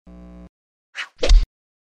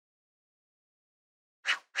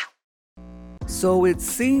So it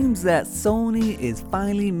seems that Sony is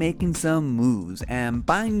finally making some moves and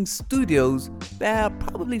buying studios that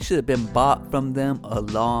probably should have been bought from them a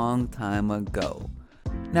long time ago.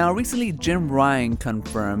 Now recently Jim Ryan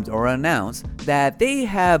confirmed or announced that they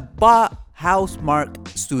have bought Housemarque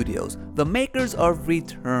Studios, the makers of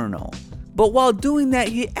Returnal. But while doing that,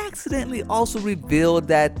 he accidentally also revealed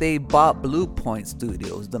that they bought Bluepoint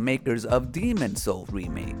Studios, the makers of Demon's Souls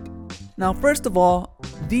remake. Now first of all,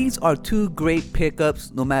 these are two great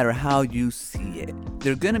pickups no matter how you see it.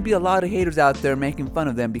 There are gonna be a lot of haters out there making fun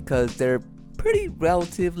of them because they're pretty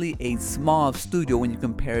relatively a small studio when you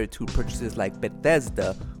compare it to purchases like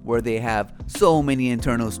Bethesda, where they have so many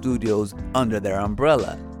internal studios under their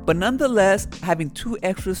umbrella. But nonetheless, having two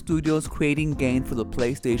extra studios creating games for the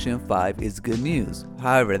PlayStation 5 is good news.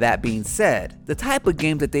 However, that being said, the type of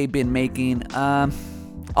games that they've been making,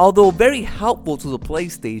 although very helpful to the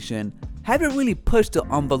PlayStation, haven't really pushed the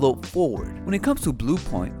envelope forward. When it comes to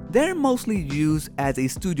Bluepoint, they're mostly used as a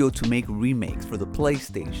studio to make remakes for the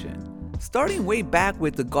PlayStation, starting way back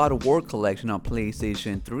with the God of War collection on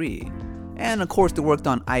PlayStation 3. And of course they worked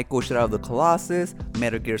on Ico Shadow of the Colossus,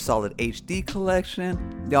 Metal Gear Solid HD collection.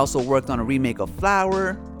 They also worked on a remake of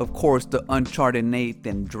Flower, of course the Uncharted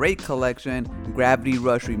Nathan Drake collection, Gravity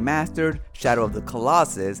Rush Remastered, Shadow of the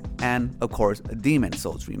Colossus, and of course Demon's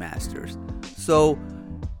Souls remasters. So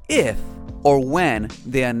if or when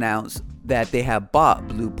they announce that they have bought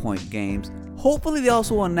Bluepoint Games, hopefully they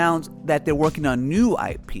also announce that they're working on new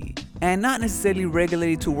IP and not necessarily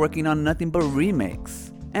regulated to working on nothing but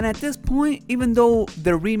remakes. And at this point, even though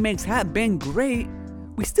the remakes have been great,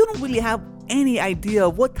 we still don't really have any idea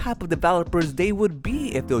of what type of developers they would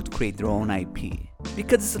be if they would create their own IP.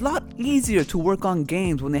 Because it's a lot easier to work on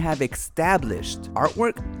games when they have established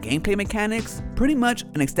artwork, gameplay mechanics, pretty much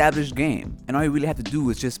an established game. And all you really have to do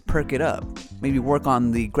is just perk it up. Maybe work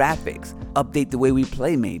on the graphics, update the way we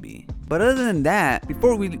play maybe. But other than that,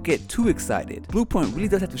 before we get too excited, Bluepoint really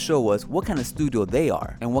does have to show us what kind of studio they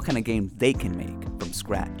are and what kind of games they can make from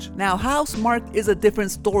scratch. Now Housemarque is a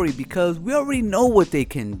different story because we already know what they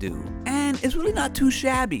can do. And it's really not too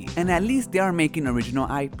shabby, and at least they are making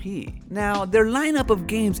original IP. Now their lineup of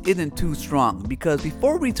games isn't too strong because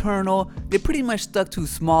before Returnal, they pretty much stuck to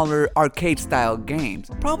smaller arcade style games.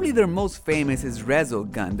 Probably their most famous is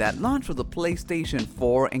Resogun that launched for the PlayStation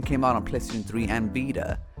 4 and came out on PlayStation 3 and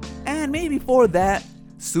Vita. And maybe before that,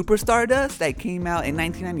 Super Stardust that came out in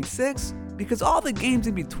 1996, because all the games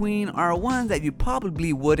in between are ones that you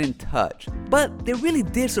probably wouldn't touch. But they really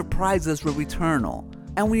did surprise us with Returnal.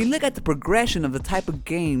 And when you look at the progression of the type of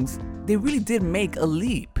games, they really did make a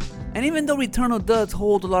leap. And even though Returnal does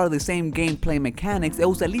hold a lot of the same gameplay mechanics, it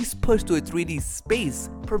was at least pushed to a 3D space,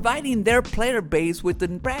 providing their player base with a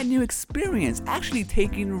brand new experience, actually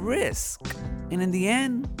taking risks. And in the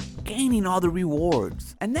end, gaining all the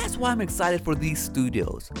rewards. And that's why I'm excited for these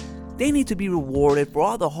studios. They need to be rewarded for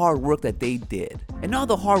all the hard work that they did, and all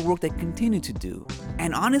the hard work they continue to do.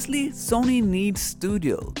 And honestly, Sony needs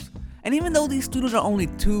studios. And even though these studios are only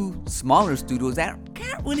two smaller studios that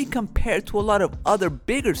can't really compare to a lot of other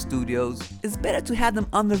bigger studios, it's better to have them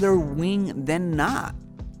under their wing than not.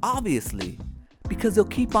 Obviously, because they'll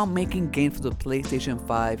keep on making games for the PlayStation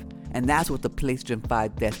 5, and that's what the PlayStation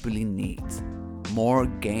 5 desperately needs. More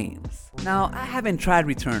games. Now, I haven't tried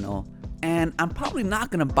Returnal, and I'm probably not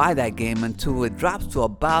gonna buy that game until it drops to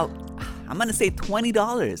about, I'm gonna say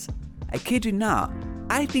 $20. I kid you not.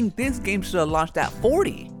 I think this game should have launched at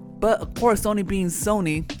 $40. But of course, Sony being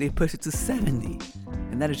Sony, they pushed it to $70.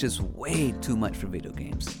 And that is just way too much for video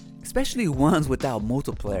games. Especially ones without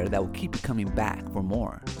multiplayer that will keep you coming back for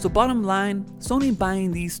more. So bottom line, Sony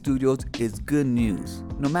buying these studios is good news,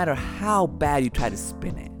 no matter how bad you try to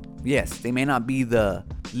spin it. Yes, they may not be the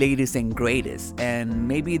latest and greatest, and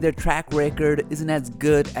maybe their track record isn't as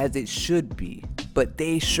good as it should be, but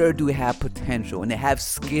they sure do have potential and they have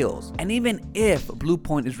skills. And even if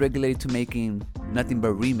Bluepoint is regulated to making nothing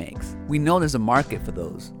but remakes, we know there's a market for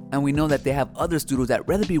those. And we know that they have other studios that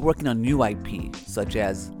rather be working on new IP, such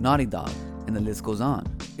as Naughty Dog, and the list goes on.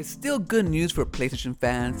 It's still good news for PlayStation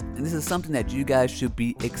fans, and this is something that you guys should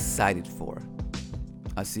be excited for.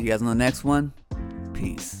 I'll see you guys on the next one.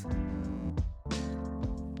 Peace.